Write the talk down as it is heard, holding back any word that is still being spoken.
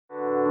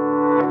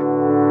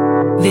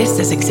This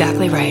is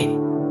exactly right.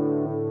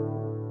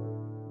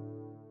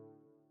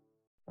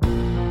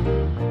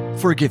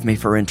 Forgive me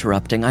for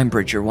interrupting. I'm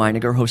Bridger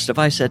Weiniger, host of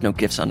I Said No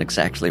Gifts on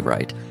Exactly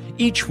Right.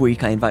 Each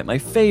week, I invite my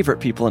favorite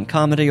people in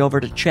comedy over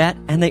to chat,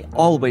 and they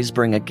always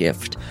bring a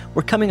gift.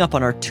 We're coming up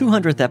on our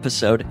 200th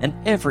episode, and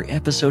every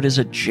episode is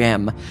a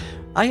gem.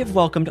 I have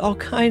welcomed all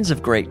kinds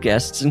of great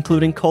guests,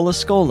 including Cola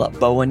Scola,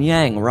 Bowen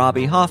Yang,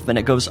 Robbie Hoffman.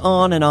 It goes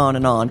on and on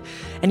and on.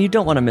 And you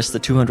don't want to miss the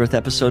 200th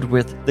episode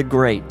with the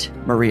great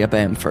Maria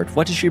Bamford.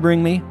 What does she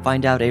bring me?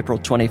 Find out April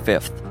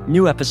 25th.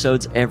 New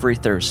episodes every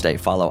Thursday.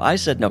 Follow I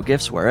Said No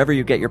Gifts wherever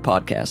you get your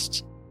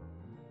podcasts.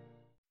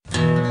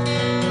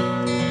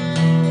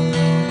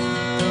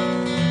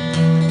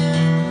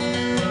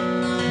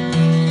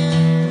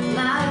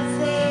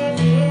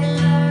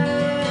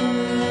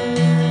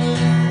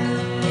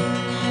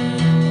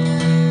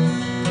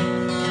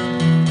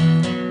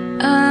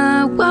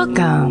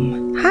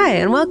 Welcome. Hi,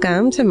 and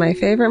welcome to My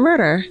Favorite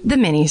Murder. The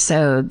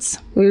Minisodes.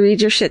 We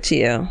read your shit to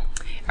you.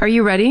 Are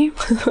you ready?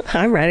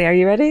 I'm ready. Are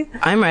you ready?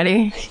 I'm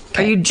ready.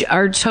 Okay.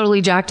 Are you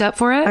totally jacked up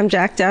for it? I'm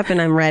jacked up and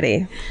I'm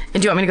ready. And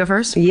do you want me to go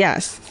first?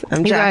 Yes.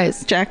 I'm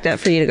jacked up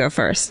for you to go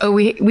first. Oh,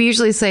 we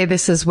usually say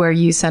this is where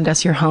you send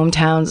us your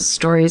hometown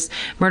stories,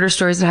 murder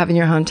stories that happen in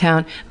your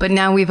hometown. But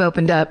now we've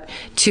opened up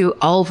to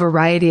all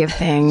variety of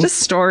things. Just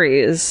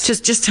stories.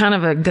 Just kind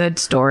of a good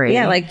story.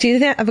 Yeah, like do you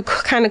have a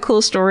kind of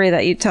cool story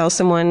that you tell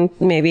someone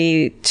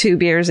maybe 2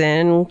 beers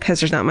in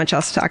because there's not much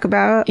else to talk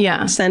about?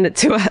 Yeah. Send it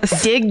to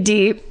us. Dig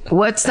deep.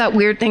 What's that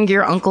weird thing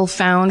your uncle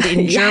found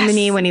in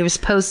Germany when he was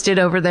posted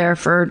over there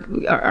for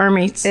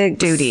army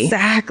duty?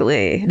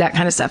 Exactly. That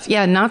kind of stuff.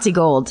 Yeah, Nazi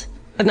gold.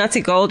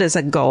 Nazi gold is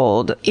a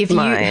gold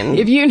mine.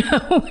 If you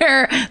know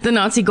where the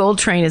Nazi gold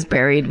train is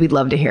buried, we'd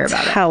love to hear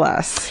about it. Tell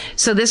us.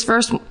 So this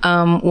first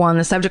one,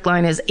 the subject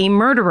line is a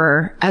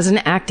murderer as an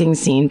acting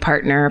scene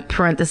partner,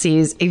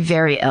 parentheses, a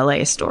very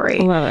LA story.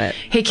 Love it.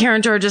 Hey,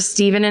 Karen, Georgia,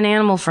 Steven, and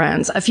animal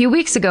friends. A few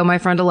weeks ago, my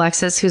friend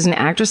Alexis, who's an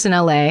actress in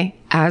LA,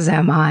 as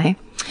am I,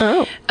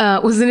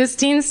 was in a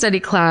teen study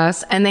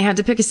class, and they had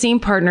to pick a scene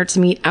partner to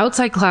meet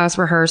outside class,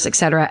 rehearse,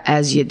 etc.,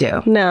 as you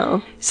do.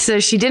 No. So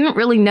she didn't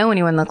really know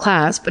anyone in the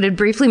class, but had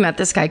briefly met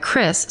this guy,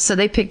 Chris, so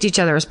they picked each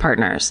other as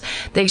partners.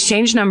 They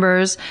exchanged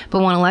numbers,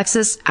 but when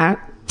Alexis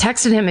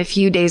texted him a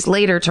few days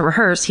later to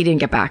rehearse, he didn't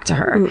get back to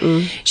her.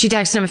 She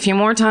texted him a few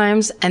more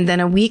times, and then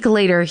a week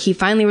later, he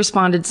finally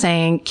responded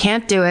saying,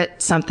 "Can't do it,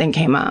 something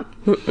came up."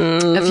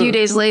 A few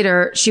days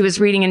later, she was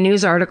reading a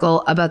news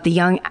article about the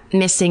young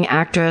missing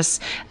actress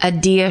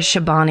Adia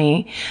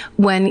Shabani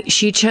when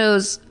she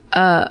saw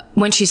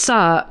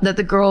that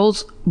the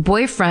girl's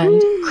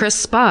boyfriend, Chris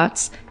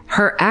Spots,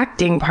 her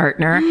acting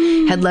partner,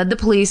 had led the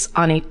police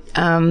on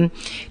a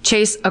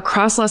chase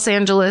across Los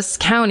Angeles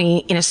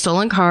County in a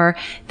stolen car,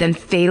 then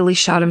fatally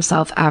shot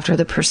himself after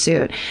the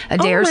pursuit. A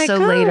day or so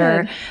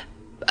later,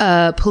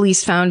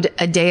 police found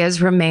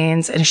Adea's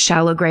remains in a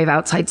shallow grave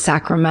outside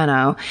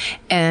Sacramento,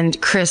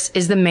 and Chris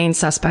is the main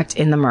suspect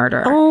in the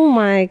murder. Oh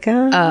my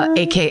God.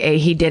 AKA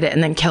he did it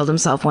and then killed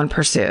himself when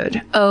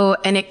pursued. Oh,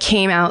 and it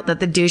came out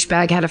that the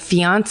douchebag had a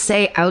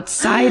fiance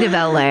outside of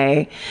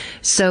LA.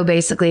 So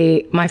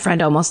basically, my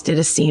friend almost did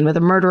a scene with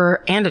a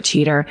murderer and a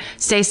cheater.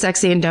 Stay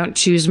sexy and don't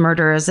choose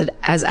murderers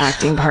as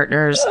acting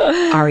partners.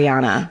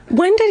 Ariana.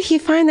 When did he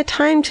find the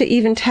time to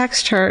even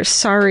text her,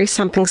 "Sorry,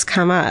 something's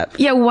come up"?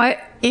 Yeah, why?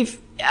 If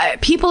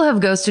people have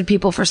ghosted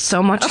people for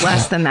so much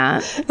less than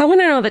that. I want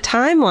to know the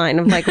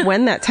timeline of like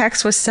when that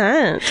text was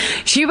sent.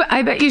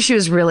 I bet you she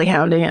was really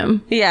hounding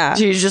him. Yeah.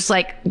 She was just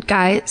like,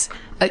 guys,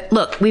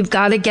 look, we've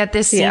got to get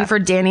this scene for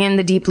Danny and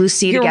the Deep Blue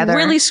Sea together.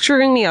 You're really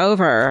screwing me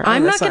over.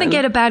 I'm not going to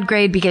get a bad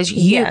grade because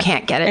you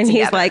can't get it and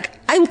together. He's like,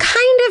 I'm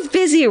kind of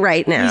busy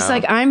right now. He's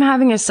like, I'm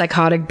having a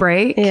psychotic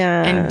break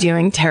and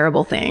doing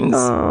terrible things.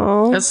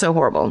 Oh, that's so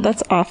horrible.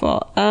 That's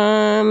awful.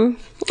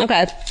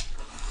 Okay.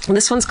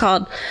 This one's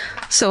called,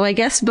 "So I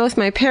guess both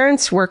my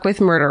parents work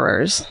with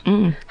murderers."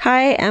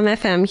 Hi,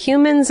 MFM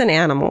humans and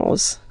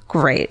animals.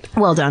 Great.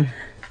 Well done.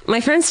 My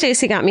friend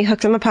Stacy got me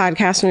hooked on the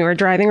podcast when we were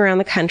driving around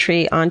the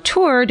country on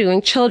tour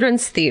doing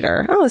children's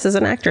theater. Oh, this is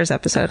an actor's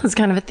episode. That's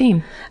kind of a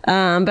theme.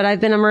 But I've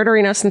been a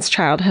murderino since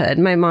childhood.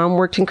 My mom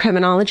worked in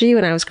criminology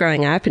when I was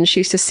growing up, and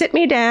she used to sit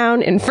me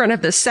down in front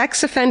of the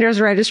sex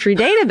offenders registry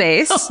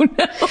database,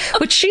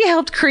 which she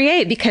helped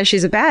create because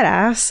she's a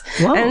badass,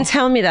 and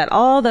tell me that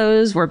all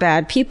those were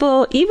bad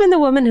people, even the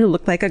woman who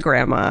looked like a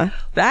grandma.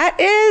 That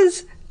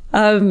is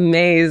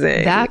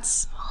amazing.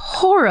 That's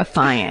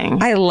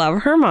horrifying. I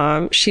love her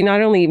mom. She not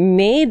only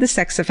made the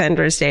sex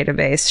offenders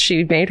database,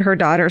 she made her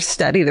daughter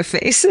study the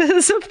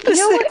faces of the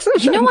sex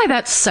offenders. You know why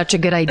that's such a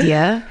good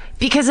idea?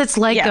 Because it's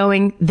like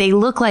going, they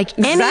look like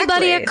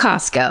anybody at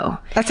Costco.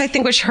 That's, I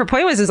think, what her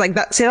point was, is like,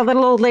 that, see that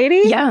little old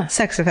lady? Yeah.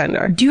 Sex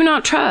offender. Do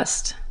not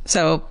trust.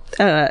 So,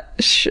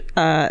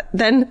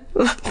 then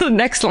the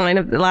next line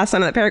of the last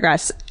line of the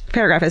paragraph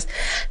is,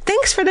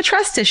 "Thanks for the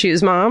trust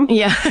issues, Mom."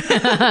 Yeah.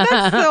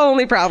 That's the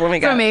only problem we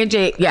got. From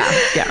AJ.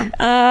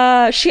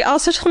 Yeah. She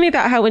also told me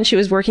about how when she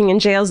was working in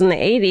jails in the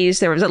 80s,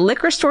 there was a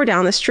liquor store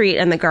down the street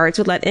and the guards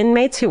would let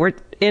inmates who were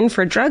in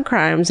for drug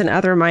crimes and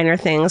other minor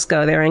things,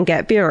 go there and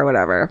get beer or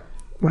whatever.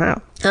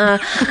 Wow.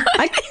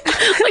 Like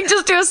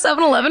just do a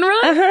 7-Eleven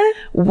run?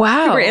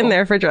 Wow. We're in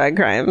there for drug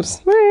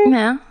crimes.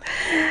 Yeah.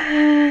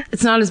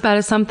 It's not as bad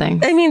as some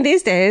things. I mean,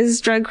 these days,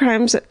 drug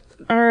crimes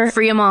are...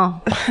 Free them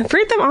all.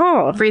 Free them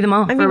all. Free them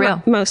all, for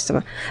real. Most of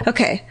them.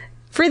 Okay.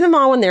 Free them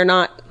all when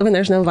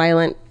there's no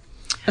violent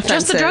offenses.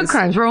 Just the drug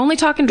crimes. We're only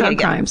talking drug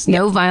crimes.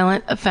 No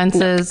violent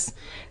offenses.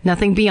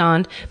 Nothing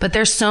beyond. But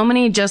there's so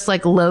many just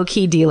like low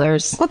key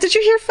dealers. Well, did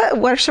you hear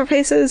what's her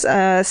face's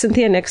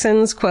Cynthia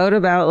Nixon's quote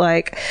about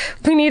like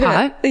we need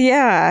pot?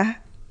 Yeah,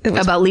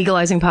 about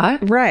legalizing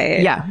pot.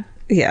 Right. Yeah.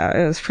 Yeah,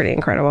 it was pretty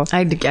incredible.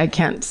 I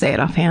can't say it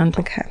offhand.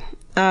 Okay.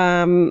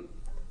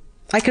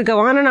 I could go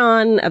on and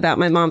on about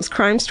my mom's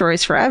crime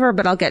stories forever,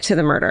 but I'll get to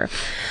the murder.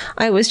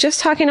 I was just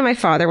talking to my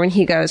father when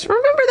he goes,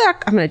 remember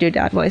that, I'm going to do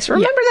dad voice.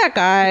 Remember that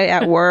guy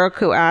at work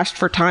who asked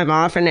for time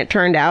off and it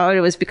turned out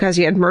it was because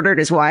he had murdered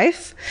his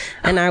wife?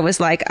 And I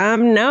was like,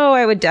 no,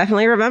 I would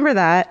definitely remember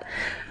that.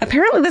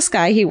 Apparently this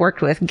guy he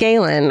worked with,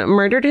 Galen,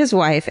 murdered his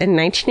wife in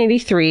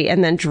 1983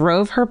 and then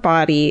drove her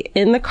body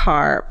in the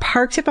car,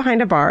 parked it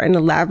behind a bar, and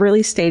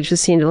elaborately staged the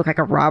scene to look like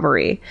a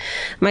robbery.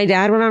 My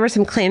dad remembers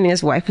him claiming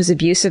his wife was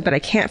abusive, but I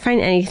can't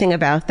find anything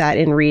about that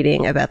in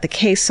reading about the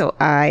case, so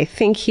I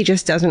think he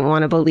just doesn't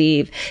want to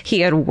believe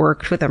he had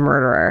worked with a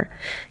murderer.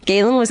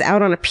 Galen was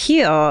out on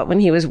appeal when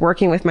he was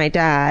working with my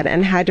dad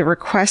and had to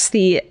request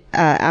the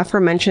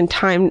aforementioned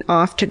time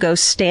off to go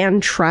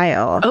stand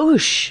trial. Oh,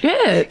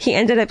 shit. He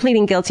ended up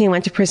pleading guilty and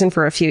went to prison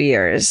for a few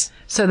years.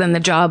 So then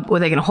were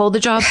they going to hold the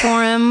job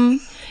for him?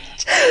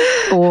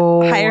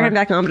 Or hire him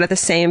back on, but at the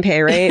same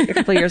pay rate a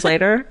couple years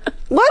later?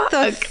 What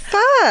the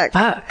fuck?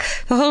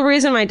 The whole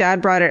reason my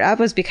dad brought it up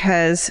was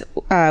because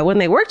when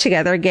they worked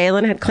together,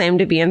 Galen had claimed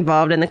to be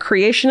involved in the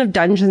creation of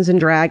Dungeons and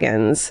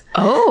Dragons.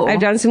 Oh. I've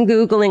done some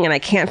Googling and I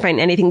can't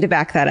find anything to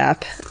back that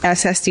up.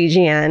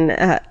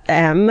 SSDGM,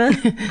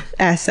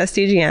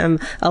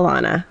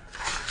 Alana.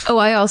 Oh,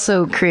 I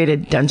also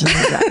created Dungeons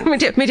and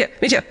Dragons. Me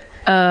too.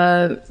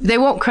 They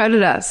won't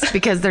credit us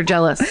because they're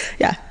jealous.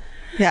 Yeah.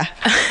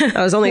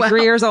 I was only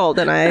 3 years old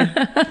and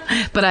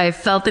but I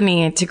felt the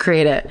need to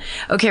create it.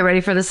 Okay, ready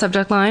for the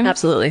subject line?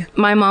 Absolutely.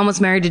 My mom was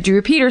married to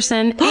Drew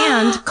Peterson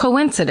and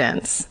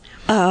coincidence.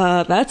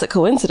 That's a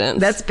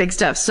coincidence. That's big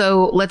stuff.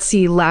 So let's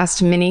see,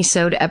 last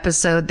Minisode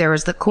episode, there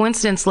was the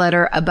coincidence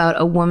letter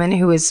about a woman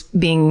who was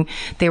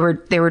they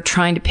were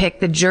trying to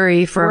pick the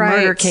jury for a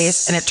murder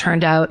case, and it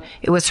turned out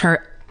it was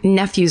her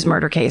nephew's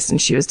murder case,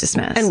 and she was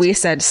dismissed. And we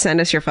said,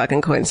 send us your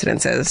fucking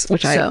coincidences,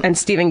 and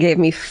Stephen gave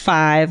me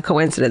 5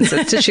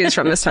 coincidences to choose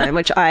from this time,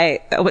 which I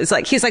was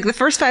like, he's like, the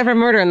first 5 are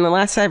murder and the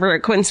last 5 are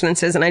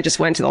coincidences, and I just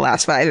went to the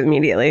last 5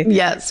 immediately.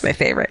 Yes. It's my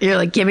favorite. You're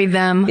like, give me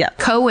them. Yeah.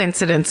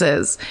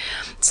 Coincidences.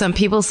 Some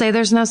people say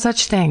there's no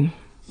such thing.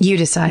 You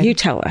decide. You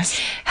tell us.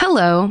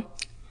 Hello.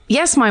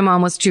 Yes, my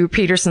mom was Drew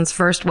Peterson's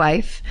first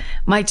wife.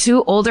 My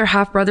 2 older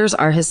half-brothers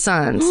are his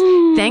sons.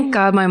 Thank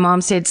God my mom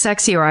stayed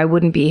sexy or I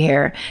wouldn't be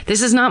here.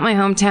 This is not my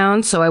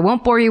hometown, so I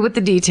won't bore you with the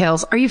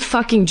details. Are you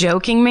fucking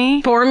joking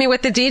me? Bore me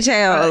with the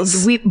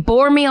details. We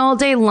bore me all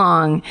day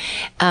long.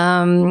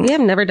 We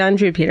have never done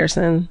Drew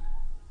Peterson.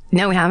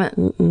 No, we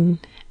haven't.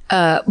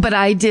 But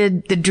I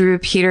did the Drew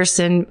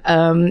Peterson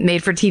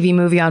made for TV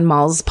movie on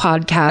Mal's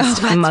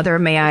podcast, Mother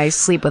May I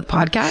Sleep With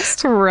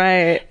podcast.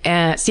 Right.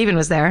 And Stephen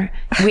was there.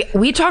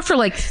 We talked for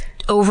like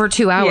over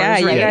 2 hours,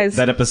 right? You guys.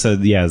 That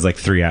episode, is like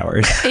 3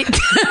 hours.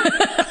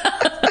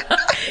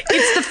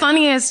 It's the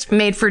funniest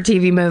made for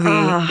TV movie.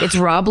 It's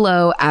Rob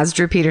Lowe as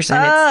Drew Peterson.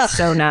 It's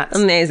so nuts.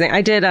 Amazing.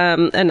 I did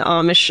an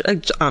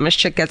Amish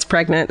chick gets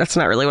pregnant. That's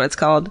not really what it's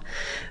called.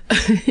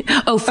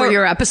 For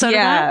your episode of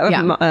that?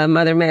 Yeah.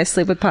 Mother May I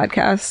Sleep With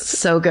podcast.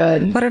 So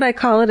good. What did I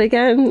call it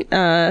again?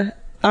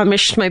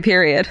 Amish my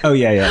period. Oh,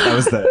 yeah. That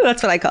was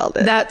That's what I called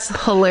it. That's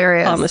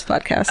hilarious. Amish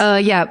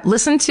podcast. Yeah.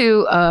 Listen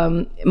to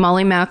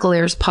Molly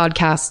McAleer's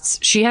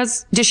podcasts.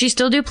 Does she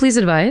still do Please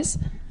Advise?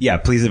 Yeah,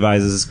 Please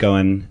Advise is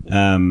going.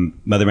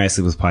 Mother May I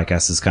Sleep With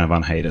podcast is kind of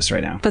on hiatus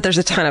right now. But there's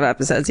a ton of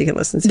episodes you can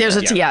listen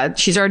to.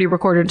 She's already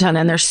recorded a ton,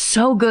 and they're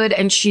so good,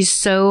 and she's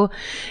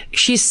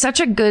such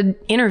a good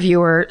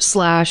interviewer /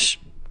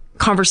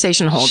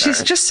 conversation holder.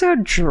 She's just so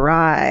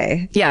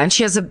dry. Yeah, and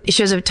she has a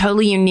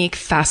totally unique,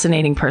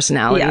 fascinating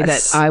personality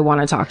that I want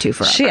to talk to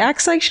forever. She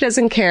acts like she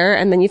doesn't care,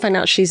 and then you find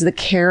out she's the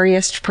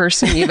cariest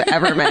person you've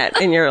ever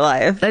met in your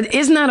life.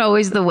 Isn't that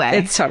always the way?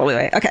 It's totally the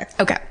way.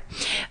 Okay.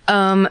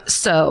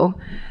 So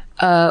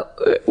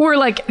we're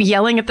like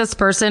yelling at this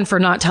person for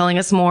not telling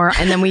us more,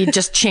 and then we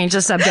just change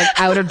the subject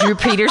out of Drew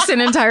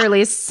Peterson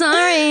entirely.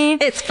 Sorry.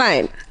 It's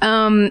fine.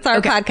 It's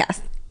our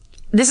podcast.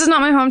 This is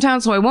not my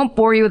hometown, so I won't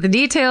bore you with the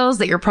details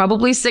that you're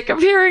probably sick of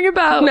hearing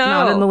about. No.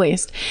 Not in the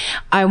least.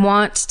 I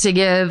want to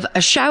give a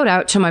shout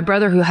out to my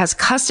brother who has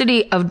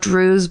custody of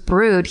Drew's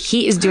brood.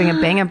 He is doing a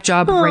bang up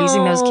job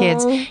raising those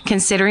kids,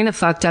 considering the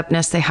fucked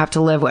upness they have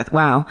to live with.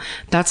 Wow.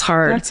 That's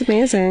hard. That's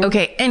amazing.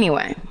 Okay.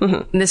 Anyway,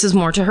 this is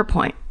more to her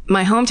point.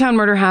 My hometown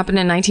murder happened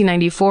in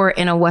 1994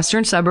 in a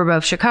western suburb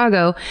of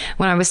Chicago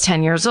when I was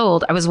 10 years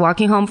old. I was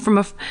walking home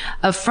from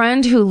a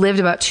friend who lived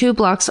about 2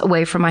 blocks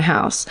away from my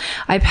house.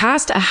 I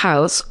passed a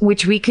house,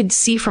 which we could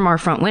see from our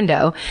front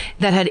window,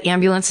 that had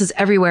ambulances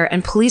everywhere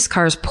and police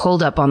cars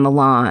pulled up on the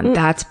lawn.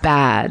 That's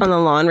bad. On the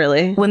lawn,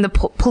 really? When the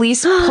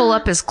police pull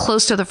up as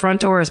close to the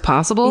front door as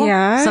possible,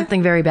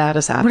 something very bad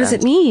has happened. What does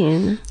it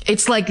mean?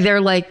 It's like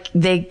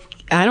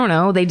I don't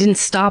know. They didn't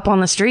stop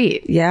on the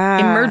street. Yeah.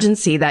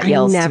 Emergency, that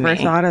yells to me. I never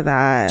thought of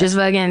that. Just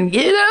fucking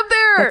get up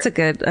there.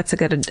 That's a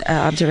good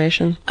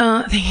observation.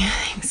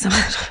 Thanks so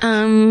much.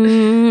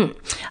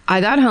 I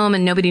got home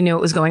and nobody knew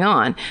what was going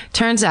on.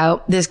 Turns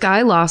out this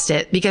guy lost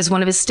it because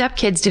one of his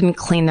stepkids didn't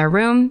clean their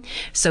room.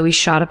 So he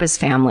shot up his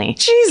family,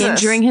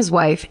 injuring his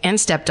wife and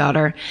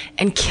stepdaughter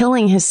and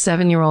killing his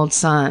 7-year-old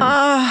son.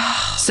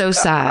 Oh, so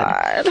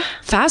sad.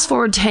 Fast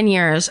forward 10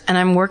 years and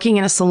I'm working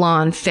in a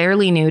salon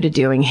fairly new to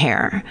doing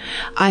hair.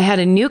 I had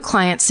a new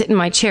client sit in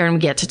my chair and we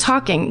get to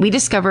talking. We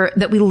discover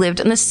that we lived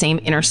in the same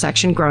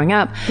intersection growing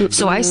up.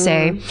 So I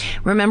say,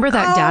 remember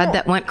that dad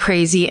that went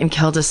crazy and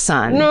killed his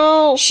son?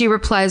 No. She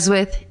replies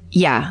with,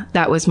 yeah,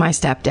 that was my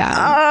stepdad.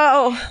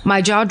 Oh.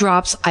 My jaw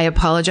drops. I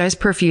apologize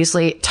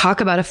profusely.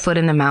 Talk about a foot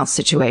in the mouth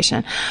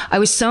situation. I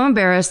was so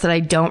embarrassed that I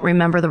don't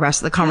remember the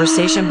rest of the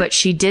conversation, but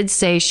she did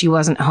say she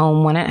wasn't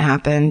home when it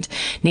happened.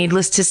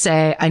 Needless to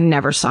say, I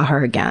never saw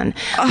her again.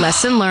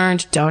 Lesson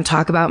learned. Don't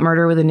talk about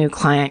murder with a new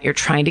client you're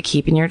trying to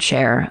keep in your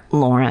chair.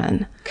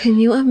 Lauren. Can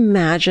you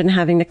imagine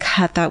having to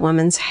cut that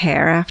woman's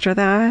hair after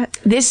that?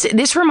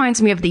 This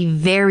reminds me of the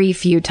very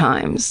few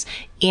times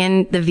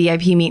in the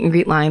VIP meet and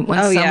greet line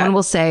when someone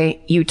will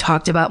say, you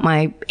talked about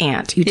my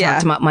aunt, you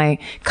talked about my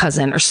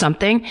cousin or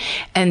something,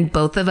 and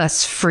both of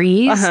us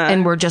freeze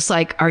and we're just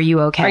like, are you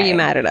okay? Are you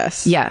mad at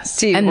us? Yes.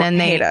 Do you and then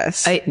hate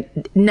us?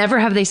 Never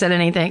have they said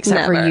anything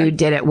except for you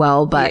did it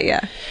well, but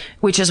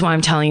which is why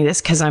I'm telling you this,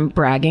 because I'm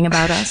bragging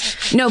about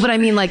us. No, but I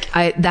mean, like,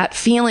 that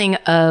feeling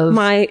of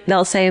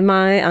they'll say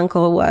my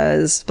uncle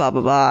was blah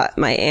blah blah,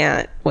 my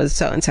aunt was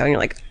so and so, and you're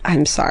like,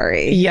 I'm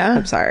sorry. Yeah,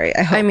 I'm sorry.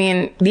 I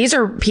mean, these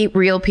are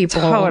real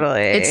people.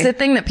 Totally. It's the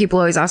thing that people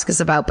always ask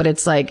us about, but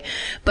it's like,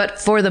 but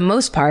for the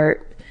most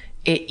part,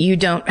 you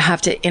don't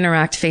have to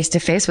interact face to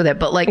face with it.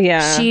 But like,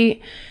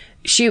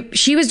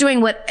 she was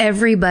doing what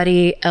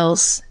everybody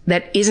else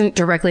that isn't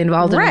directly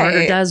involved in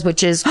murder does,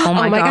 which is, oh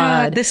my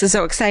God, this is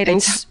so exciting.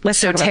 It's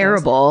so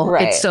terrible.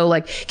 Right. It's so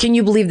like, can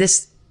you believe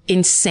this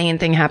insane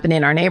thing happened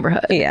in our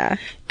neighborhood? Yeah.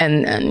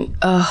 And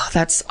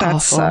that awful.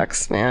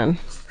 Sucks, man.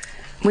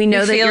 We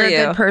know that you're a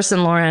good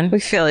person, Lauren. We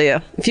feel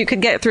you. If you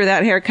could get through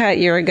that haircut,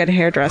 you're a good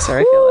hairdresser,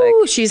 I feel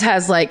like. She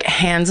has like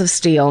hands of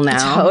steel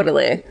now.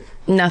 Totally.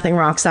 Nothing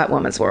rocks that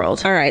woman's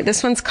world. All right.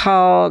 This one's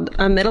called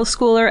A Middle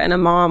Schooler and a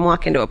Mom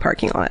Walk into a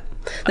Parking Lot.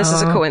 This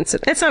is a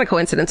coincidence. It's not a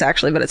coincidence,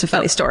 actually, but it's a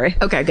funny story.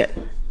 Okay, good.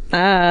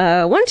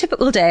 One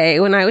typical day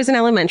when I was in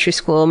elementary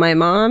school, my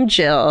mom,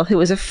 Jill, who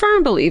was a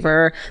firm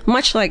believer,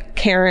 much like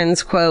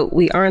Karen's quote,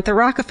 "We aren't the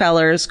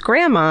Rockefellers,"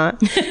 grandma,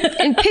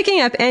 in picking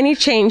up any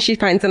change she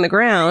finds on the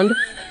ground,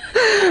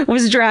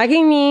 was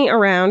dragging me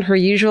around her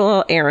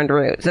usual errand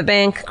route, the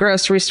bank,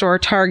 grocery store,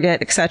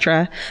 Target,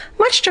 etc.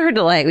 Much to her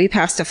delight, we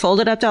passed a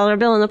folded up dollar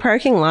bill in the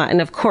parking lot,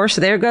 and of course,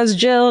 there goes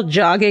Jill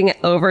jogging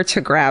over to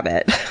grab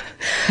it.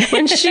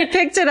 When she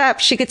picked it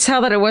up, she could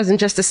tell that it wasn't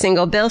just a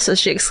single bill, so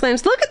she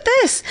exclaims, "Look at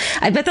this!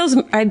 I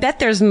bet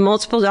there's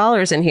multiple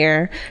dollars in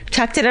here."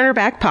 Tucked it in her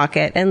back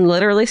pocket and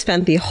literally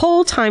spent the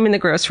whole time in the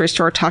grocery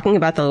store talking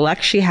about the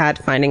luck she had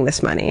finding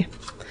this money.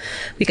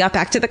 When we got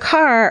back to the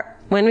car,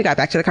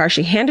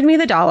 she handed me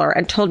the dollar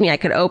and told me I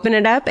could open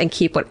it up and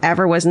keep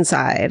whatever was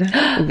inside.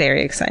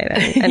 Very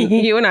exciting. And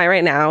you and I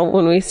right now,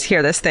 when we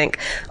hear this, think,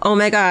 oh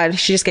my God,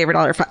 she just gave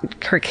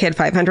her kid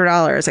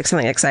 $500, like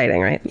something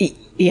exciting, right?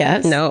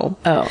 Yes. No.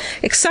 Oh.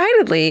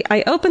 Excitedly,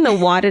 I opened the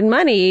wadded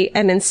money,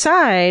 and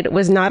inside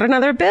was not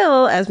another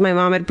bill, as my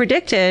mom had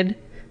predicted,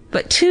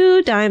 but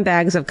 2 dime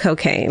bags of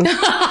cocaine.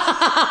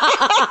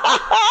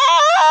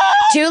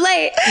 Too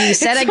late. You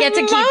said I get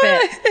to keep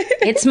it.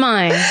 It's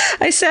mine.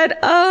 I said,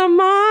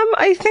 Mom,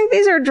 I think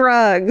these are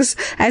drugs.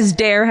 As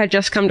Dare had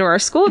just come to our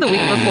school the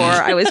week before,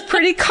 I was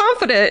pretty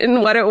confident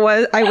in what it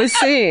was I was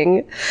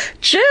seeing.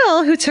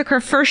 Jill, who took her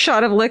first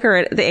shot of liquor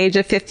at the age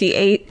of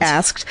 58,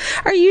 asked,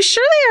 "Are you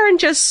sure they aren't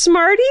just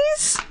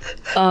Smarties?"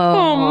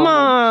 Oh,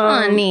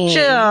 Mom. Honey.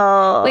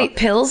 Jill. Wait,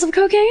 pills of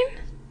cocaine?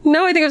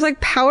 No, I think it was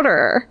like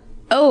powder.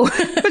 Oh.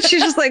 But she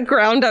just like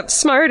ground up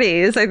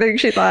Smarties. I think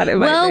she thought it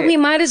might be. Well, we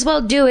might as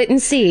well do it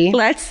and see.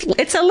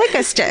 It's a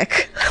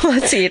lick-a-stick.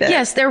 Let's eat it.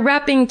 Yes, they're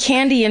wrapping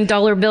candy in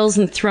dollar bills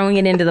and throwing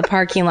it into the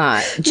parking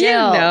lot.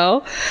 Jill.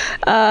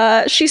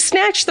 No. She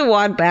snatched the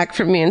wad back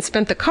from me and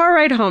spent the car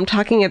ride home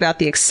talking about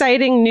the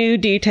exciting new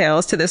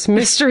details to this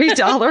mystery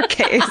dollar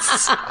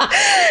case.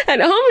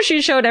 At home,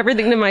 she showed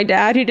everything to my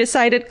dad, who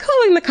decided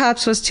calling the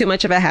cops was too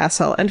much of a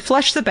hassle and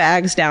flushed the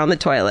bags down the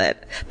toilet.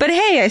 But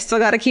hey, I still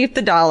got to keep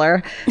the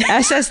dollar.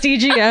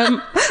 SSDGM,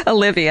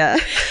 Olivia.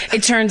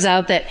 It turns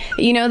out that,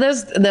 you know,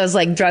 those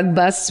like drug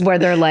busts where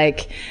they're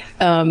like,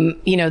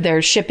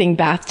 they're shipping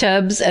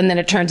bathtubs, and then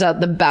it turns out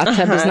the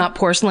bathtub is not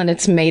porcelain;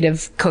 it's made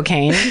of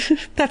cocaine.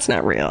 That's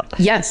not real.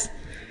 Yes.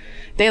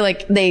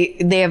 They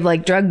have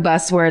like drug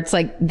busts where it's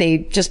like they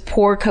just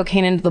pour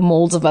cocaine into the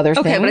molds of other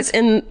things.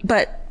 Okay,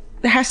 but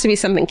there has to be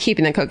something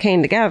keeping the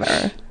cocaine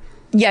together.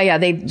 Yeah.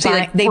 They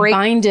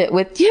bind it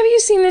with. Have you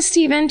seen this,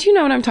 Steven? Do you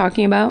know what I'm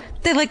talking about?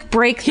 They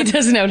break. He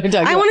doesn't know what I'm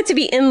talking about. I want it to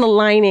be in the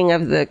lining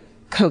of the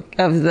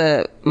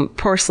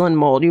porcelain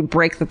mold. You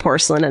break the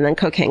porcelain and then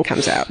cocaine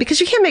comes out, because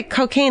you can't make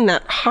cocaine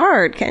that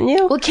hard, can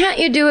you? Well, can't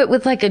you do it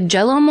with like a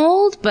Jell-O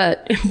mold,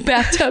 but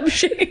bathtub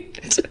shaped?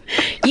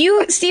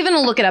 Steven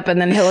will look it up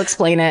and then he'll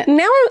explain it.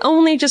 Now I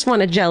only just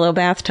want a Jell-O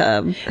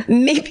bathtub.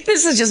 Maybe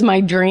this is just my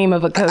dream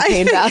of a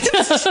cocaine bathtub.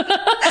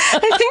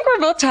 I think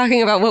we're both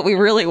talking about what we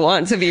really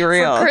want to be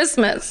real. For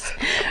Christmas.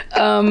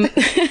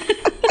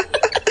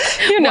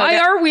 Why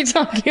are we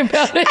talking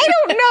about it? I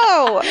don't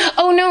know.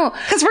 Oh, no.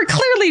 Because we're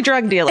clearly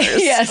drug dealers.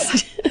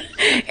 Yes.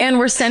 And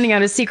we're sending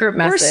out a secret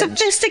message. We're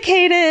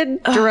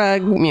sophisticated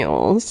drug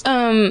mules.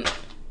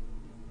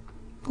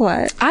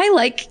 What?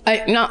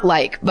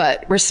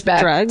 But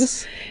respect.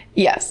 Drugs?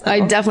 Yes.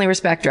 I definitely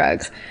respect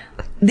drugs.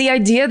 The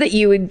idea that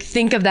you would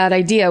think of that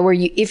idea where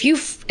if you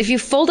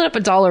folded up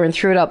 $1 and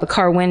threw it out the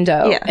car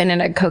window and it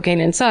had cocaine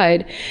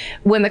inside,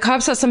 when the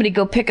cops saw somebody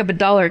go pick up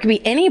 $1, it could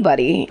be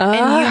anybody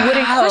and you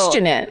wouldn't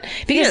question it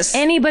because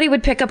anybody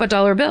would pick up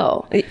 $1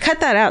 bill. Cut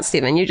that out,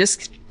 Stephen. You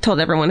just told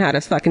everyone how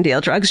to fucking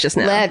deal drugs just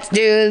now. Let's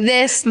do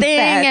this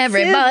thing,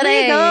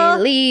 everybody.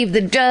 Leave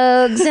the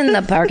drugs in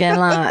the parking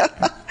lot.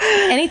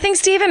 Anything,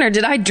 Steven, or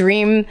did I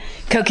dream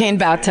cocaine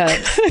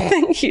bathtubs? I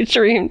think you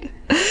dreamed.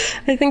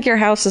 I think your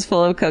house is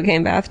full of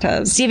cocaine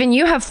bathtubs. Steven,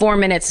 you have 4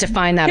 minutes to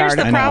find that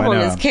article. Here's the problem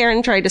is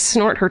Karen tried to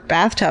snort her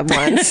bathtub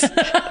once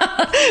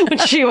when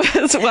she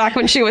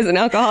was an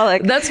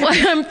alcoholic. That's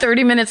why I'm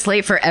 30 minutes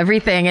late for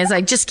everything, is I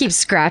just keep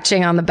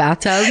scratching on the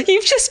bathtub.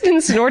 You've just been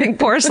snorting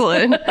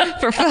porcelain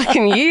for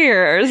fucking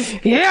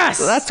years. Yes.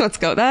 So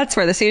that's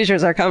where the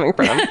seizures are coming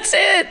from. That's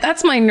it.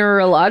 That's my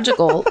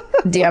neurological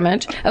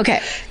damage.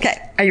 Okay.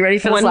 Are you ready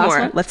for this last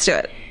one? Let's do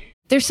it.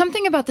 There's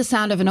something about the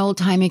sound of an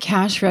old-timey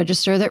cash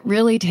register that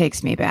really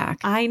takes me back.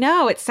 I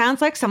know. It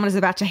sounds like someone is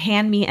about to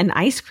hand me an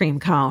ice cream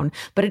cone,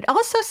 but it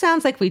also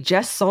sounds like we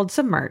just sold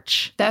some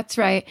merch. That's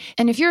right.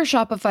 And if you're a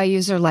Shopify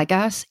user like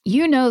us,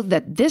 you know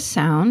that this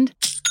sound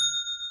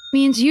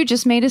means you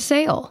just made a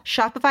sale.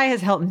 Shopify has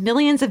helped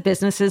millions of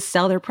businesses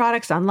sell their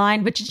products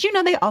online, but did you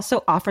know they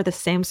also offer the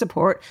same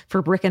support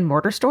for brick and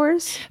mortar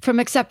stores? From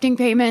accepting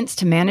payments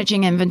to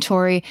managing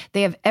inventory,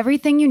 they have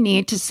everything you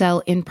need to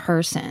sell in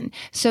person.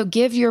 So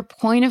give your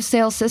point of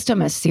sale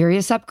system a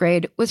serious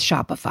upgrade with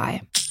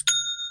Shopify.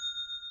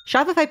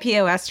 Shopify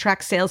POS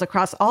tracks sales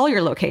across all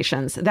your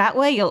locations. That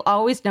way, you'll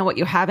always know what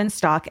you have in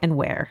stock and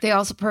where. They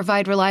also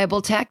provide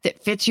reliable tech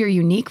that fits your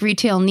unique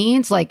retail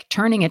needs, like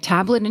turning a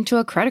tablet into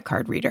a credit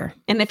card reader.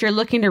 And if you're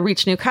looking to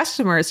reach new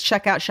customers,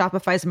 check out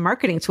Shopify's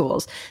marketing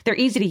tools. They're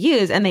easy to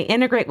use, and they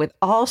integrate with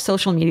all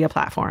social media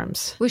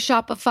platforms. With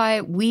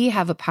Shopify, we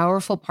have a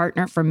powerful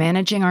partner for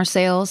managing our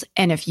sales.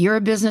 And if you're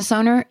a business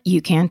owner,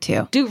 you can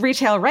too. Do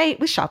retail right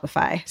with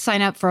Shopify.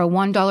 Sign up for a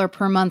 $1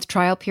 per month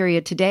trial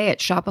period today at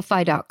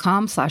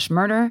shopify.com/murder.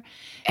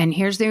 And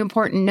here's the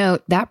important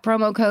note, that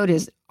promo code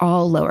is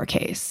all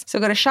lowercase. So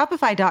go to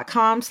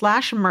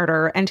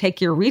shopify.com/murder and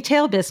take your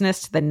retail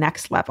business to the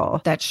next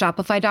level. That's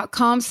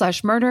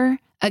shopify.com/murder.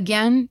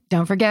 Again,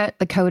 don't forget,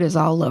 the code is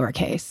all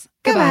lowercase.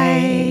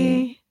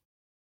 Goodbye.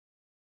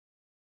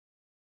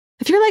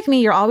 If you're like me,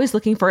 you're always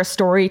looking for a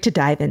story to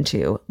dive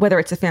into. Whether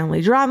it's a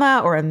family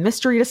drama or a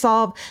mystery to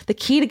solve, the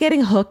key to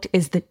getting hooked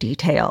is the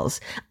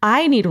details.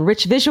 I need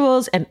rich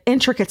visuals and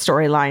intricate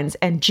storylines,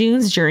 and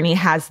June's Journey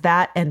has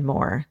that and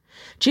more.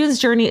 June's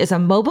Journey is a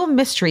mobile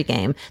mystery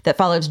game that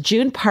follows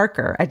June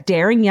Parker, a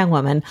daring young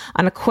woman,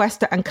 on a quest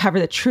to uncover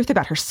the truth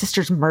about her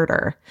sister's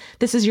murder.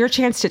 This is your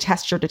chance to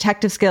test your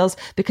detective skills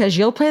because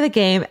you'll play the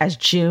game as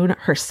June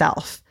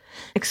herself.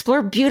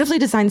 Explore beautifully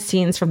designed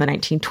scenes from the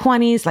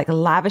 1920s, like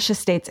lavish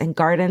estates and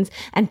gardens,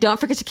 and don't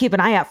forget to keep an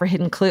eye out for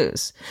hidden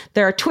clues.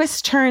 There are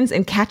twists, turns,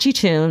 and catchy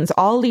tunes,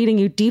 all leading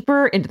you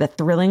deeper into the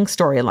thrilling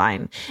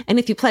storyline. And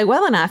if you play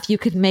well enough, you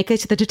could make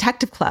it to the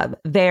Detective Club.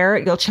 There,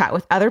 you'll chat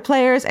with other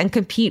players and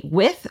compete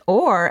with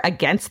or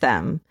against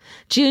them.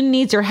 June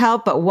needs your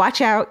help, but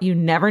watch out, you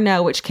never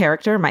know which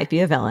character might be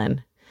a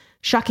villain.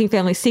 Shocking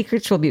family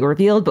secrets will be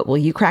revealed, but will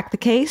you crack the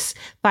case?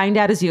 Find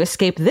out as you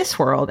escape this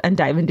world and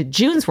dive into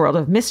June's world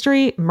of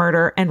mystery,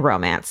 murder, and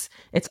romance.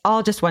 It's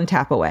all just one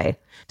tap away.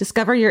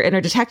 Discover your inner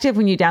detective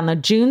when you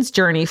download June's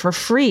Journey for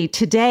free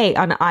today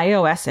on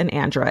iOS and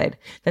Android.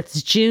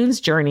 That's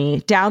June's Journey.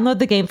 Download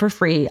the game for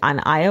free on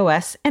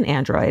iOS and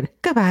Android.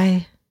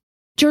 Goodbye.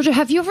 Georgia,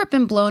 have you ever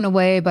been blown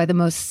away by the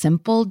most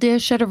simple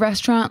dish at a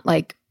restaurant,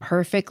 like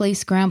perfectly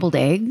scrambled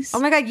eggs?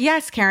 Oh my God,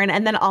 yes, Karen.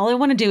 And then all I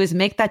want to do is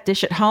make that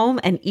dish at home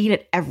and eat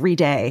it every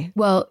day.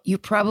 Well, you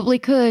probably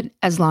could,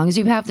 as long as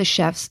you have the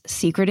chef's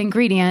secret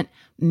ingredient,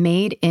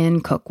 Made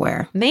in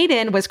Cookware. Made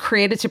In was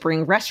created to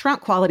bring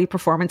restaurant-quality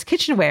performance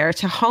kitchenware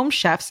to home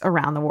chefs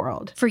around the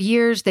world. For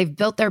years, they've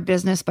built their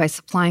business by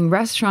supplying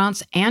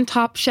restaurants and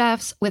top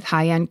chefs with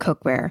high-end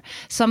cookware.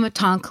 Some of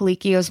Tom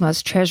Colicchio's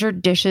most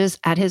treasured dishes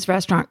at his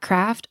restaurant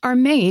Craft are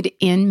made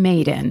in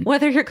Made In.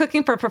 Whether you're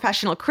cooking for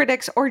professional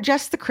critics or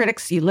just the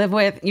critics you live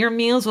with, your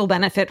meals will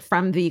benefit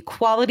from the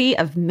quality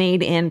of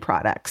Made In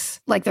products.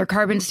 Like their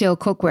carbon steel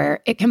cookware,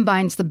 it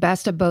combines the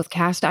best of both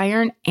cast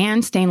iron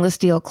and stainless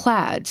steel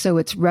clad, so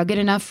it's rugged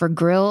enough for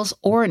grills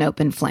or an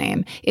open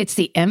flame. It's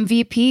the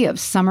MVP of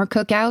summer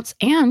cookouts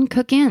and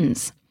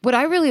cook-ins. What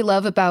I really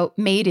love about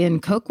Made In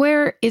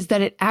Cookware is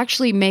that it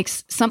actually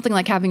makes something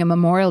like having a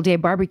Memorial Day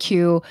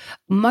barbecue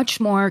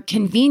much more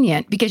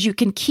convenient because you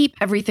can keep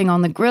everything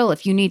on the grill.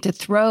 If you need to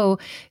throw,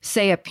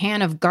 say, a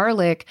pan of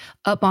garlic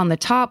up on the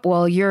top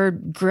while you're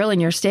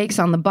grilling your steaks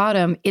on the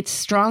bottom, it's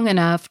strong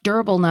enough,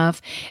 durable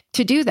enough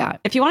to do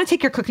that. If you want to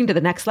take your cooking to the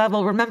next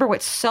level, remember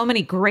what so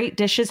many great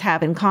dishes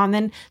have in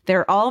common.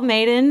 They're all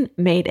made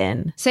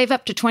in. Save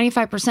up to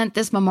 25%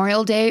 this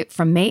Memorial Day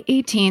from May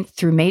 18th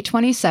through May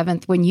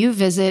 27th when you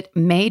visit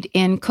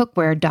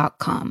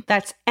madeincookware.com.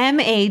 That's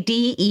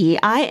MADEIN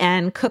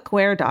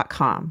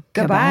cookware.com.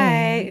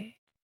 Goodbye.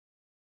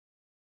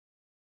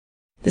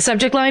 The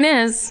subject line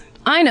is,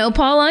 I know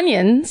Paul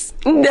Onions.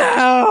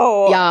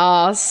 No.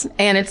 Yas.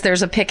 And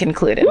there's a pic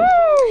included. Woo!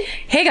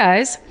 Hey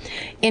guys,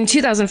 in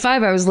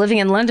 2005, I was living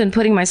in London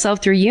putting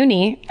myself through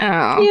uni.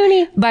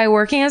 By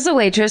working as a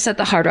waitress at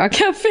the Hard Rock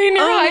Cafe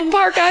near Hyde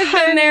Park. I've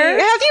been there.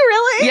 Have you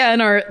really? Yeah,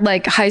 in our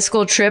high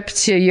school trip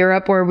to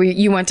Europe where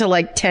you went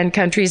to 10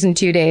 countries in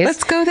 2 days.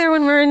 Let's go there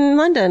when we're in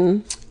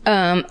London.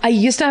 I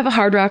used to have a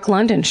Hard Rock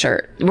London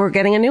shirt. We're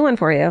getting a new one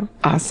for you.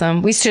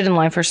 Awesome. We stood in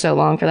line for so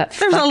long for that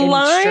There's fucking a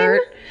line?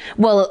 shirt.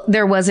 Well,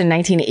 there was in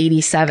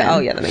 1987. Oh,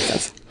 yeah, that makes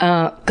sense.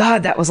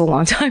 God, that was a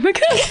long time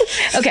ago.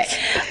 Okay.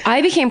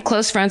 I became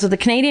close friends with a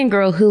Canadian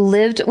girl who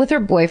lived with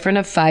her boyfriend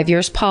of 5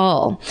 years,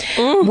 Paul.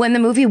 When the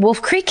movie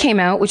Wolf Creek came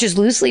out, which is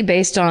loosely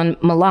based on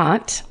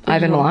Milat,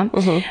 Ivan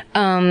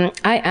Milat,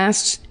 I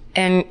asked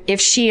if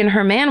she and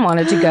her man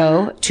wanted to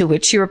go, to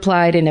which she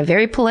replied in a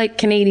very polite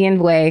Canadian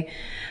way,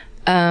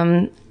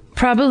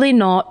 probably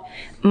not.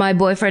 My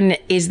boyfriend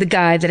is the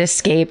guy that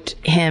escaped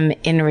him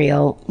in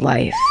real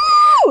life.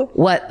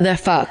 What the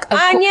fuck?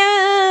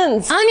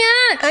 Onions!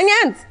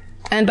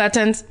 And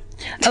buttons.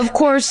 Of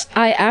course,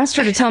 I asked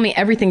her to tell me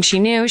everything she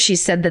knew. She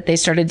said that they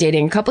started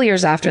dating a couple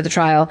years after the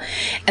trial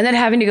and that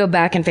having to go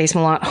back and face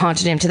Milat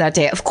haunted him to that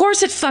day. Of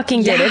course it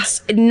fucking did.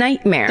 It's a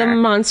nightmare. The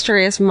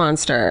monstrous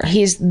monster.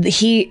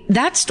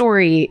 That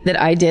story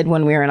that I did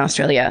when we were in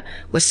Australia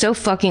was so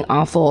fucking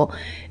awful.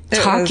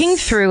 Talking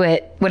through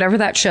it, whatever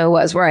that show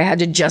was, where I had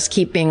to just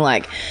keep being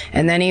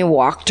and then he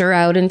walked her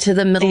out into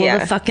the middle of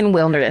the fucking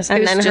wilderness.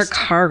 And then her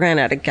car ran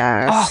out of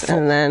gas. Awful.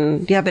 And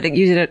then, but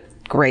you did a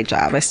great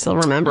job. I still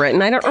remember it.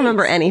 And I don't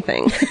remember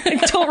anything. I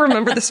don't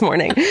remember this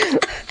morning.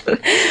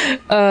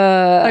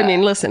 I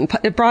mean, listen,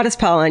 it brought us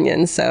Paul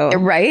Onions, so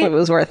right? It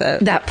was worth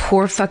it. That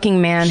poor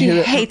fucking man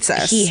who hates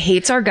us. He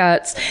hates our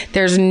guts.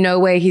 There's no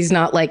way he's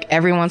not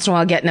every once in a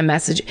while getting a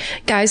message.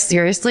 Guys,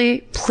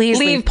 seriously, please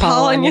leave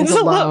Paul Onions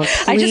alone.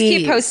 I just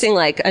keep posting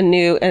a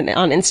new,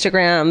 on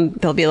Instagram,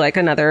 there'll be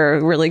another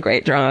really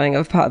great drawing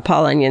of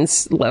Paul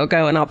Onions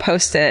logo, and I'll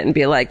post it and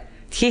be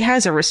he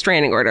has a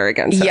restraining order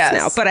against us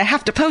now, but I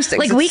have to post it.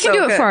 We can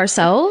do it for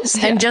ourselves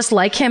and just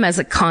like him as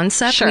a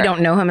concept. Sure. We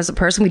don't know him as a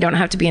person. We don't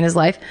have to be in his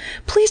life.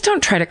 Please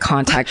don't try to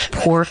contact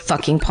poor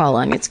fucking Paul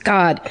Onions.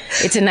 God,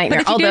 it's a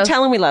nightmare. But if you do,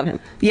 tell him we love him.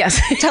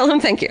 Yes. Tell him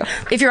thank you.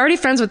 If you're already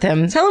friends with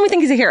him, tell him we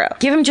think he's a hero.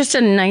 Give him just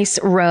a nice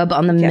rub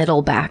on the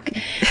middle back.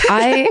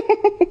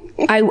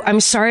 I'm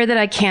sorry that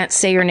I can't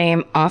say your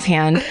name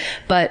offhand,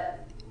 but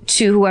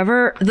to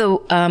whoever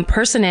the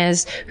person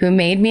is who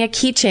made me a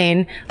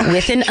keychain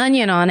with an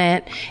onion on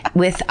it,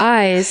 with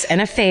eyes and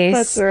a face.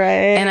 That's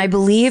right. And I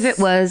believe it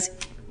was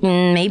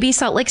maybe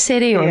Salt Lake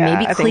City or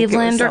maybe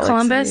Cleveland or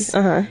Columbus.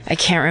 I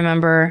can't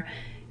remember.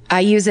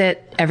 I use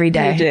it every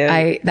day. You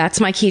do. That's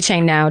my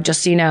keychain now,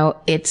 just so you know.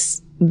 It's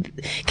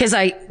because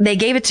they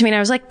gave it to me and I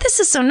was like,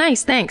 this is so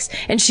nice, thanks.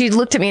 And she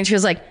looked at me and she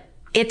was like,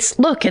 it's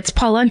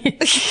Paul Onion.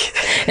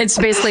 It's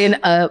basically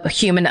a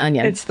human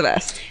onion. It's the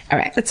best. All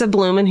right. It's a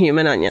bloomin'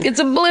 human onion. It's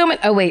a bloomin'.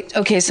 Oh, wait.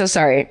 Okay. So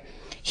sorry.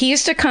 He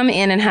used to come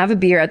in and have a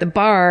beer at the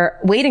bar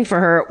waiting for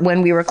her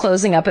when we were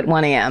closing up at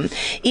 1 a.m.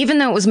 Even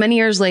though it was many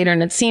years later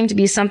and it seemed to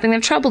be something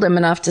that troubled him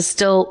enough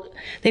to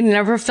they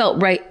never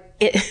felt right.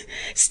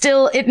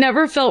 It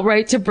never felt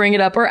right to bring it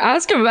up or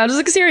ask him about his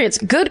experience.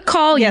 Good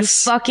call, you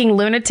fucking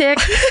lunatic.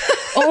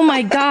 Oh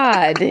my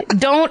God.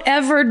 Don't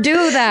ever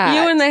do that.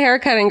 You and the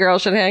haircutting girl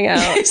should hang out.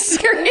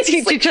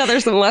 Seriously. Teach each other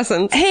some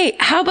lessons. Hey,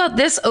 how about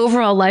this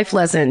overall life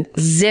lesson?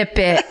 Zip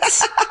it.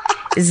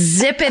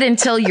 Zip it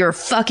until you're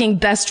fucking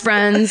best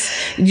friends.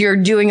 You're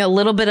doing a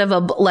little bit of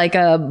a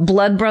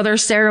blood brother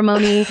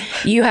ceremony.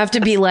 You have to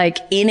be like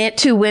in it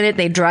to win it.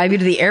 They drive you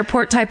to the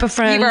airport type of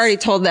friends. You've already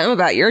told them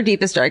about your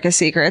deepest, darkest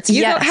secrets.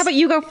 How about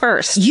you go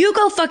first? You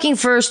go fucking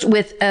first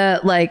with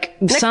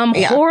some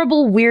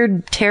horrible,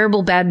 weird,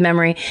 terrible, bad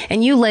memory,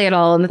 and you lay it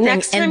all in the thing,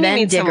 Next time and then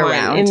you meet dig someone,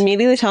 around.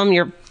 Immediately tell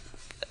them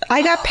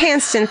I got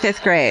pantsed in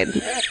 5th grade.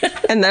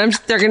 And then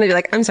they're going to be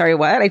like, I'm sorry,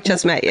 what? I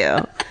just met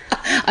you.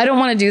 I don't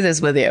want to do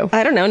this with you.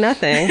 I don't know,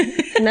 nothing.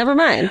 Never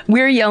mind.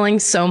 We're yelling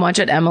so much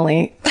at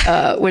Emily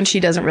when she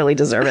doesn't really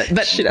deserve it.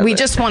 But we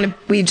just want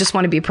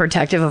to be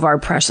protective of our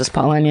precious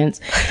Paul Onions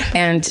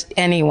and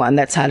anyone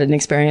that's had an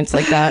experience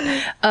like that.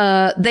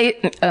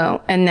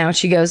 And now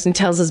she goes and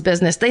tells his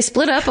business. They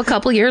split up a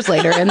couple years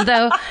later, and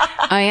though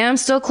I am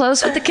still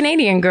close with the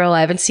Canadian girl,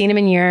 I haven't seen him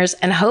in years,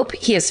 and hope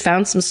he has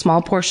found some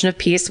small portion of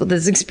peace with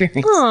his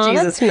experience. Oh,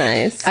 Jesus. that's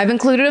nice. I've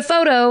included a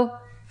photo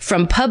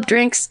from pub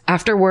drinks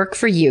after work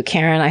for you,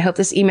 Karen. I hope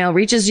this email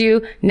reaches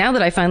you now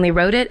that I finally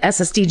wrote it.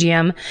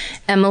 SSDGM,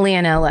 Emily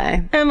in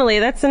LA. Emily,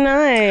 that's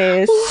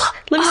nice.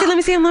 Let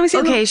me see him.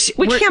 Okay,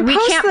 we can't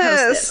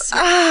post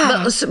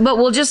this. But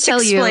we'll just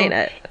tell you. Explain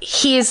it.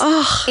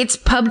 It's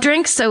pub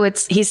drinks, so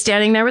he's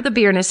standing there with a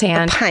beer in his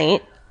hand. A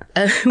pint.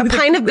 A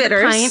pint of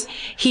bitters.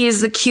 He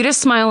has the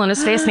cutest smile on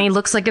his face, and he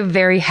looks like a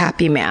very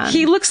happy man.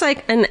 He looks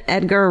like an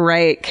Edgar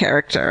Wright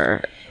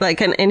character.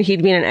 And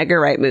he'd be in an Edgar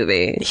Wright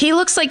movie. He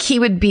looks like he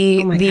would be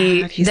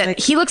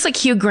he looks like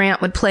Hugh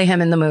Grant would play him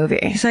in the movie.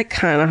 He's like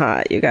kind of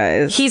hot, you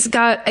guys. He's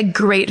got a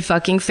great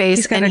fucking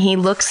face, and he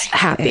looks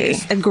happy.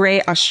 A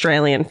great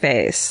Australian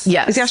face.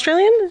 Yes. Is he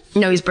Australian?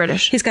 No, he's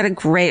British. He's got a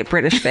great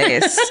British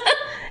face.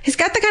 He's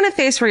got the kind of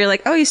face where you're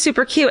like, oh, he's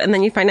super cute. And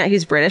then you find out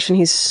he's British and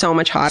he's so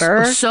much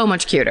hotter. So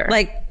much cuter.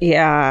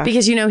 Yeah.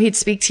 Because he'd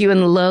speak to you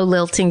in low,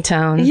 lilting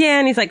tone. Yeah,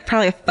 and he's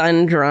probably a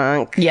fun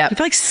drunk. Yeah.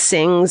 He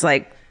sings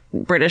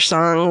British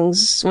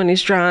songs when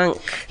he's drunk.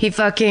 He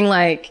fucking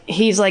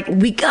he's like,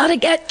 we gotta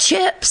get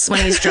chips when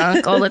he's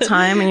drunk all the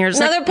time. And you're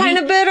just another pint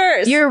of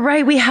bitters. You're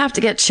right. We have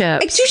to get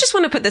chips. I do just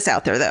want to put this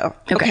out there though.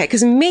 Okay.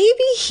 Because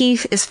maybe he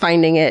is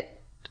finding it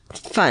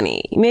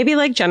funny. Maybe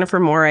like Jennifer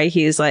Moray,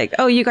 he's like,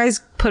 oh, you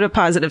guys put a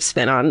positive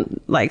spin on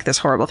this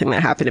horrible thing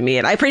that happened to me.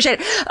 And I appreciate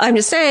it. I'm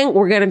just saying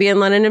we're going to be in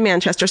London and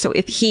Manchester. So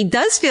if he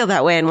does feel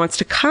that way and wants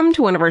to come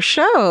to one of our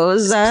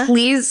shows,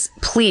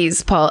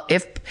 please, Paul,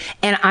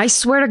 and I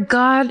swear to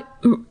God,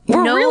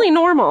 we're really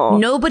normal.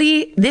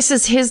 Nobody, this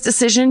is his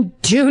decision.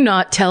 Do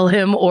not tell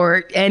him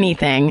or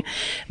anything.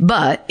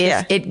 But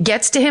if it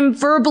gets to him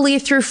verbally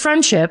through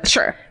friendship.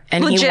 Sure.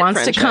 And legit he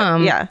wants friendship. to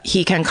come,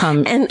 he can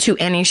come to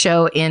any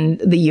show in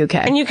the UK.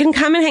 And you can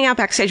come and hang out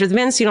backstage with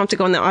Vince. You don't have to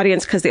go in the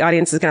audience because the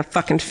audience is going to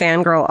fucking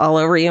fangirl all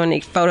over you and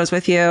take photos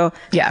with you.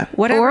 Yeah.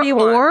 Whatever you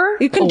want. Or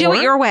you can do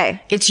it your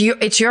way. It's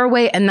your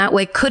way, and that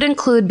way could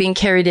include being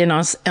carried in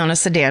on a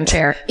sedan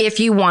chair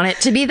if you want it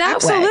to be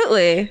that way.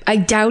 Absolutely. I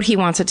doubt he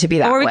wants it to be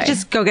that way. Or we could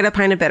just go get a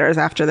pint of bitters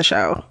after the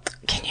show.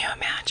 Can you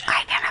imagine?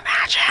 I can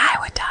imagine. I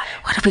would die.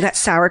 What if we got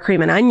sour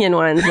cream and onion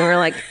ones? And we're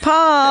like,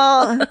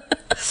 Paul,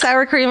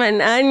 sour cream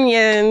and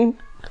onion.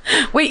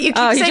 Wait, you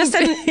keep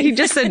saying... He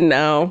just said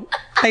no.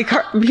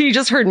 He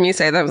just heard me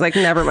say that. I was like,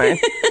 never mind.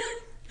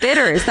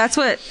 Bitters. That's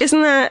what...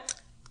 Isn't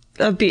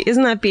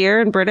that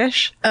beer in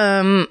British?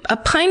 A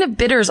pint of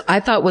bitters I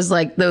thought was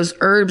those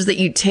herbs that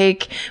you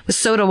take with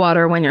soda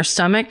water when your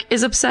stomach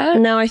is upset.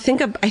 No, I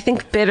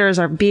think bitters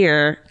are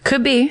beer.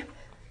 Could be.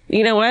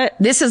 You know what?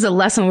 This is a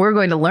lesson we're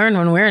going to learn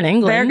when we're in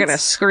England. They're going to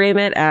scream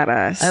it at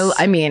us. Oh,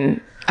 I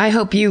mean, I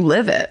hope you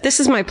live it. This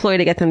is my ploy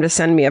to get them to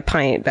send me a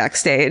pint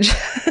backstage.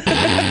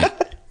 Yeah,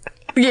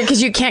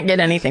 because you can't get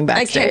anything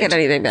backstage. I can't get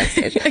anything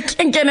backstage. I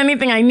can't get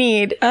anything I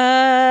need.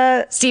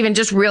 Stephen,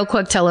 just real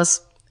quick, tell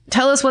us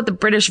what the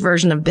British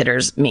version of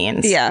bitters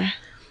means. Yeah.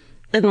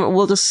 And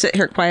we'll just sit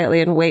here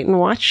quietly and wait and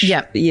watch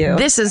you.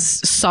 This is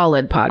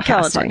solid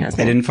podcasting.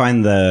 I didn't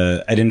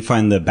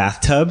find the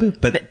bathtub,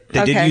 but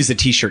they did use a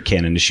t-shirt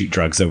cannon to shoot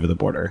drugs over the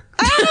border.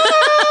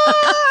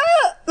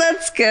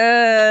 That's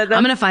good.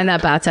 I'm going to find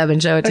that bathtub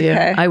and show it to you.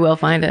 I will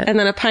find it. And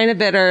then a pint of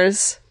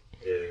bitters.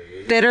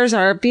 Bitters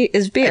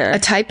is beer. A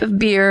type of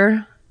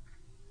beer.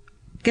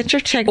 Get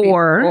your check.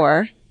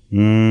 Or. I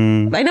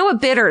know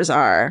what bitters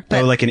are.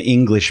 But like an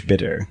English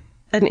bitter.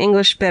 An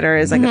English bitter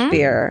is like a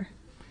beer.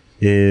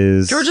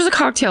 George is a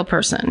cocktail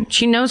person.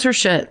 She knows her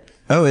shit.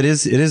 Oh, it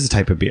is a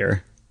type of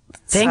beer.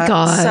 Thank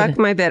God. Suck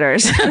my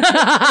bitters.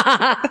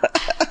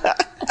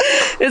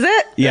 Is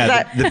it?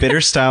 Yeah, the bitter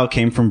style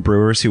came from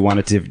brewers who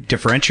wanted to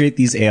differentiate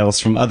these ales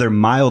from other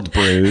mild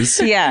brews.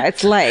 Yeah,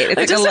 it's light.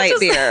 It's like a light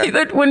beer.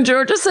 That when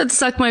Georgia said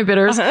 "suck my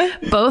bitters,"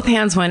 both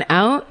hands went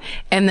out,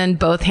 and then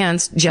both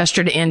hands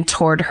gestured in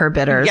toward her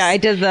bitters. Yeah, I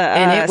did the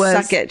and it was,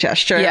 suck it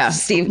gesture. Yeah,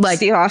 Steve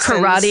Austin's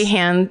karate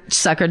hand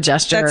sucker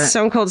gesture. That's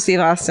Stone Cold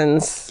Steve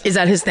Austin's. Is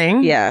that his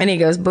thing? Yeah, and he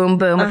goes boom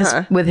boom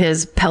with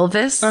his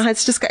pelvis.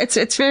 It's just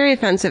it's very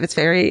offensive. It's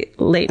very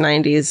late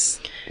 90s.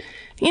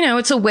 You know,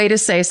 it's a way to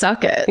say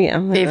suck it. Yeah.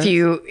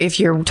 If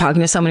you're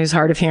talking to someone who's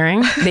hard of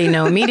hearing, they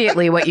know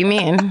immediately what you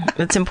mean.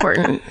 It's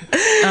important.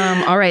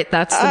 All right.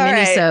 That's the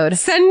Minisode.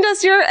 Send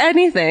us your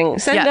anything.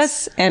 Send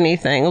us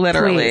anything,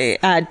 literally.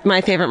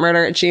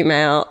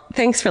 myfavoritemurder@gmail.com.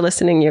 Thanks for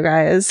listening, you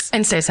guys.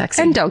 And stay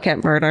sexy. And don't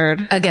get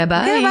murdered. Okay,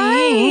 bye.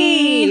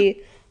 Goodbye.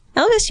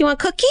 Elvis, you want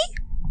cookie?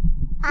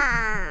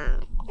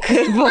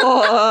 Good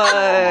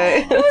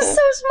boy. It was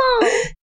so small.